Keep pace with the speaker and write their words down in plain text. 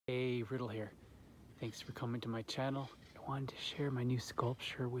Riddle here. Thanks for coming to my channel. I wanted to share my new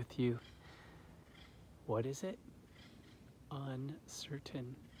sculpture with you. What is it?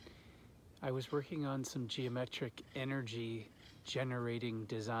 Uncertain. I was working on some geometric energy generating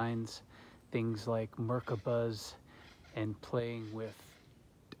designs, things like Merkabahs, and playing with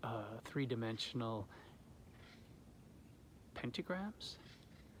three-dimensional pentagrams.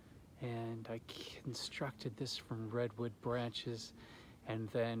 And I constructed this from redwood branches and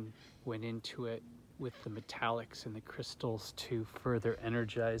then went into it with the metallics and the crystals to further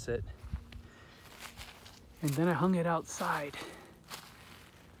energize it. And then I hung it outside.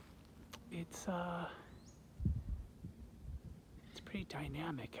 It's pretty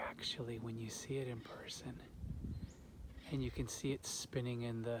dynamic actually when you see it in person. And you can see it spinning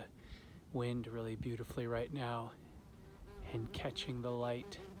in the wind really beautifully right now and catching the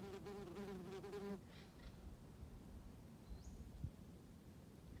light.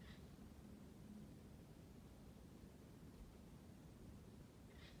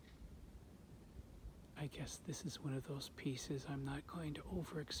 I guess this is one of those pieces I'm not going to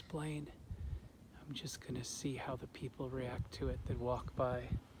over-explain. I'm just going to see how the people react to it that walk by.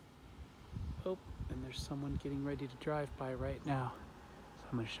 Oh, and there's someone getting ready to drive by right now. So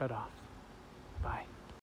I'm going to shut off. Bye.